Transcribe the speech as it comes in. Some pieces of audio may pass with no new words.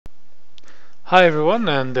Hi everyone,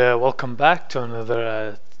 and welcome back to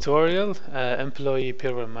another tutorial, Employee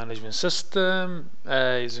Payroll Management System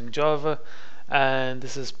using Java, and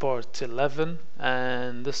this is part 11.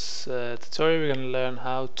 And this tutorial we're going to learn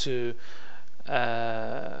how to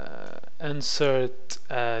insert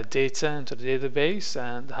data into the database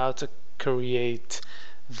and how to create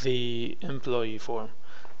the employee form.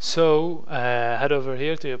 So head over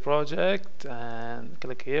here to your project and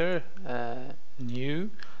click here,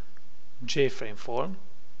 new JFrame form,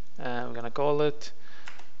 and we're gonna call it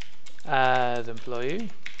add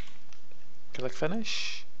employee. Click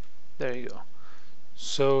finish. There you go.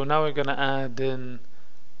 So now we're gonna add in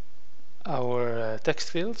our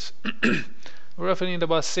text fields. We roughly need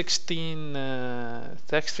about 16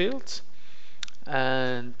 text fields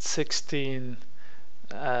and 16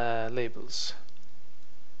 labels.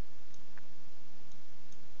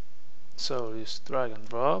 So just drag and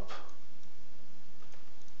drop.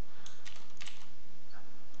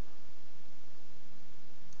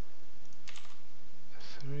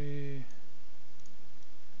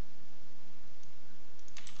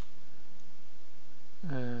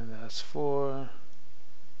 And that's 4,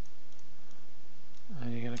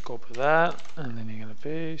 and you're gonna copy that, and then you're gonna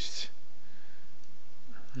paste,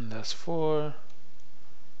 and that's 4.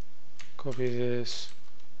 Copy this,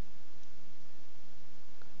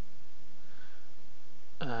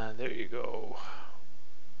 and there you go.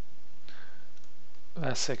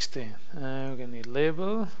 That's 16. We're gonna need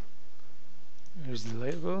label. Here's the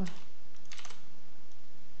label.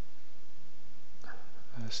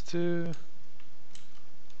 That's 2.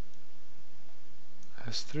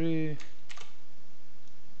 That's 3,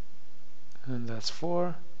 and that's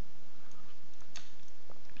 4.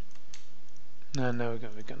 And now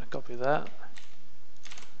we're gonna copy that,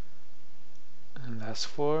 and that's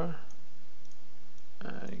 4.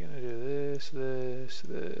 And you're gonna do this, this,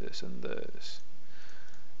 this, and this.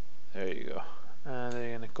 There you go. And then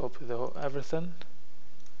you're gonna copy the whole everything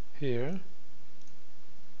here.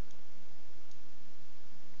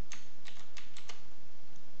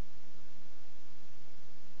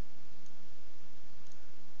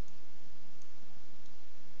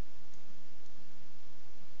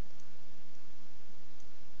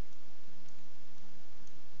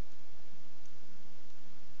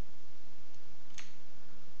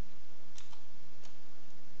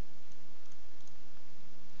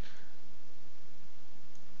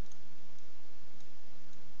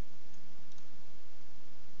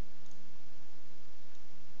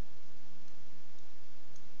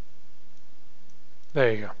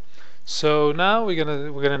 There you go. So now we're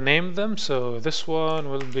gonna name them. So this one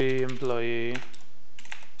will be employee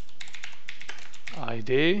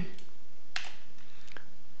ID,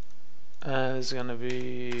 and it's gonna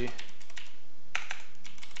be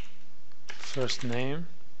first name.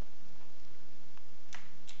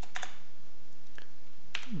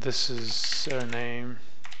 This is surname.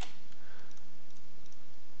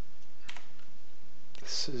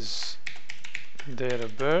 This is date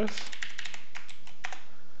of birth.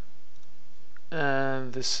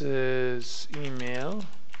 And this is email.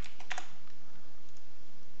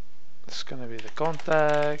 This is gonna be the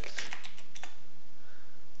contact.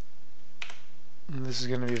 And this is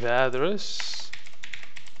gonna be the address.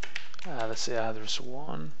 Let's say address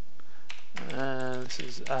 1. And this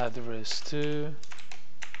is address 2.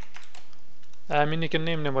 I mean, you can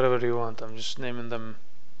name them whatever you want. I'm just naming them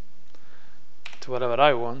to whatever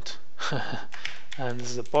I want. And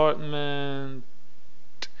this is apartment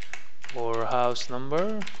or house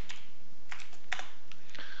number,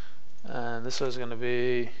 and this is going to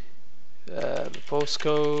be the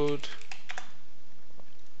postcode,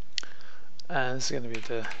 and this is going to be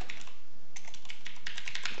the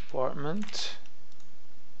department.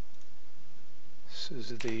 This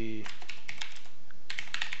is the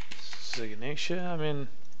signature. I mean,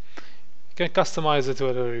 you can customize it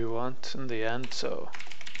whatever you want in the end. So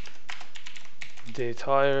date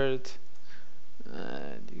hired,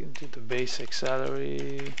 and you can do the basic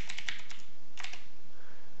salary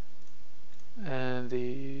and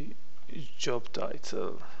the job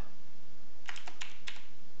title.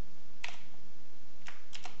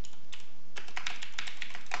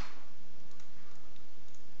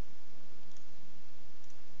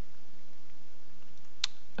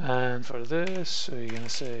 And for this, so you're gonna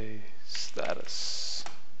say status.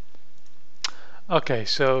 Okay,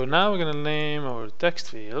 so now we're gonna name our text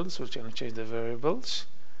fields. We're gonna change the variables.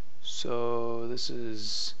 So this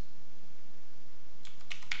is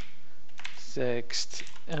text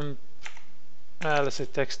let's say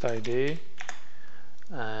text ID,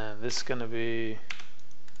 and this is gonna be,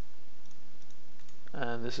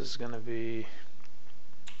 and this is gonna be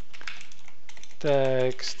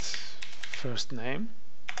text first name.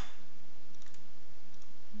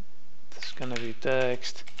 This is gonna be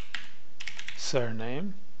text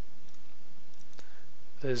surname.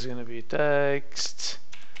 This is gonna be text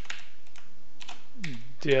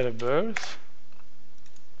date of birth.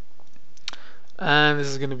 And this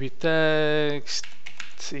is gonna be text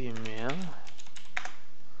email.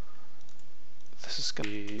 This is gonna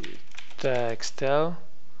be text tel.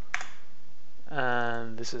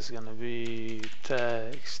 And this is gonna be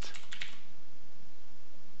text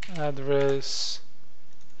address.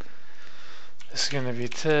 This is gonna be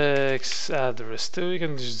text address too. You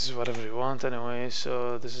can just do whatever you want anyway.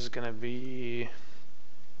 So this is gonna be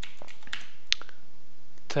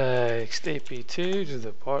text AP2 to the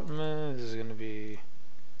department. This is gonna be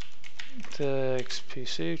text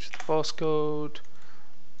PC to the postcode.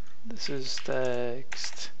 This is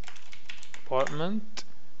text department.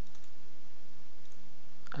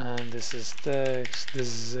 And this is text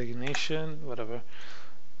designation, whatever.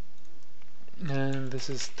 And this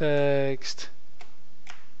is text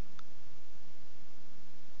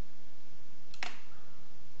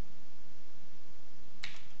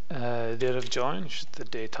date of join, the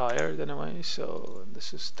date hired anyway. So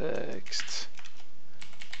this is text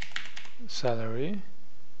salary.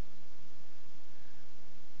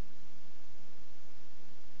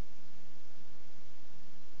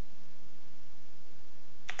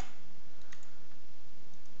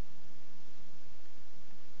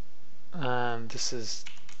 And this is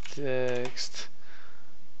text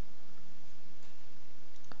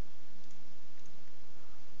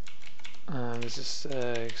and this is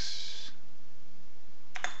text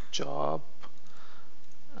job,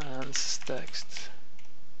 and this is text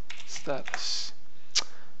status.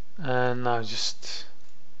 And now just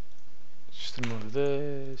remove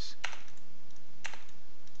this.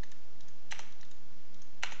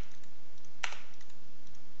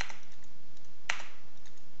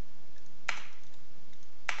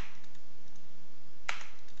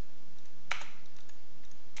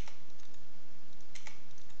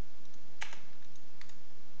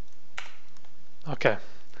 Okay,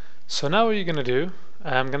 so now what you're gonna do,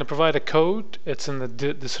 I'm gonna provide a code. It's in the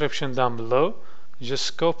description down below.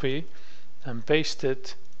 Just copy and paste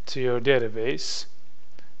it to your database.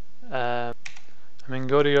 Go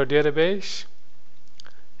to your database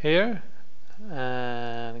here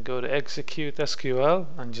and go to execute SQL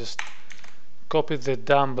and just copy it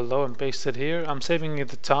down below and paste it here. I'm saving it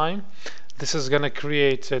the time. This is gonna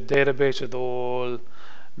create a database with all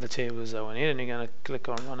the tables that we need, and you're gonna click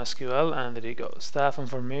on SQL, and there you go, staff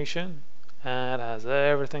information, and it has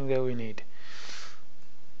everything that we need.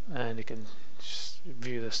 And you can just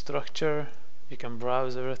view the structure, you can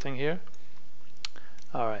browse everything here.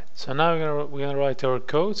 Alright, so now we're gonna write our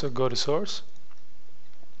code. So go to source.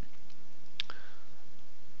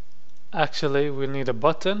 Actually, we need a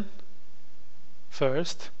button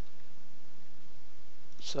first,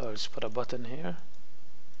 so let's put a button here.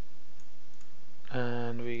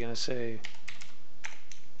 And we're gonna say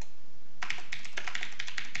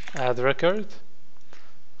add record.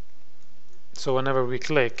 So whenever we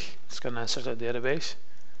click, it's gonna insert a database.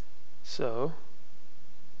 So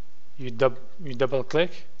you double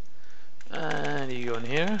click and you go in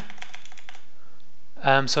here.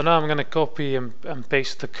 So now I'm gonna copy and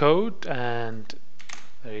paste the code, and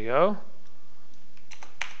there you go.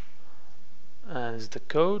 And it's the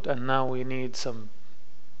code, and now we need some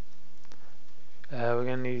we're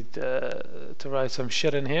gonna need to write some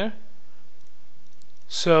shit in here.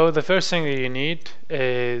 So the first thing that you need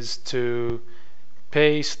is to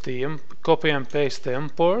paste the copy and paste the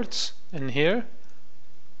imports in here.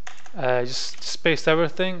 Just paste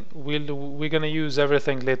everything. We're gonna use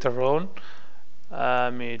everything later on.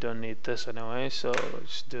 You don't need this anyway, so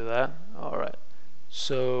just do that. Alright.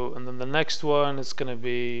 So, and then the next one is gonna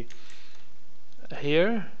be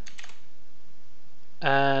here.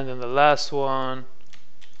 And then the last one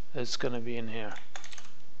is gonna be in here.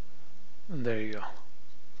 And there you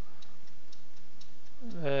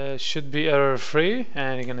go. Should be error free,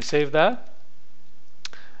 and you're gonna save that.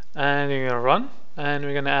 And you're gonna run, and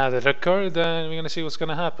we're gonna add a record, and we're gonna see what's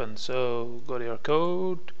gonna happen. So go to your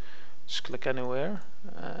code, just click anywhere,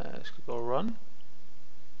 just go run,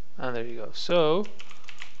 and there you go. So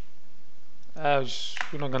we're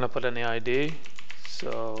not gonna put any ID,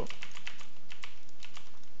 so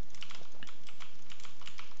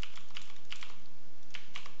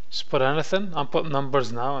just put anything. I'm putting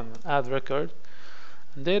numbers now, and add record,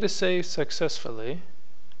 and data saved successfully.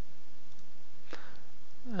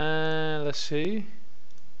 And let's see,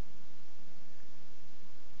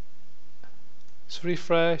 let's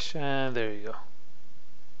refresh, and there you go.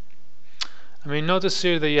 I mean, notice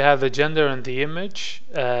here that you have the gender and the image.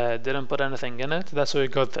 Didn't put anything in it. That's why you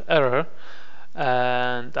got the error.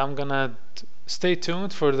 And I'm gonna stay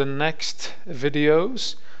tuned for the next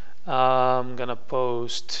videos. I'm gonna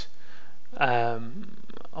post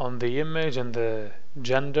on the image and the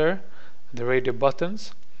gender, the radio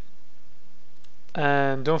buttons.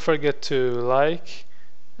 And don't forget to like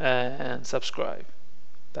and subscribe.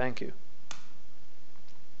 Thank you.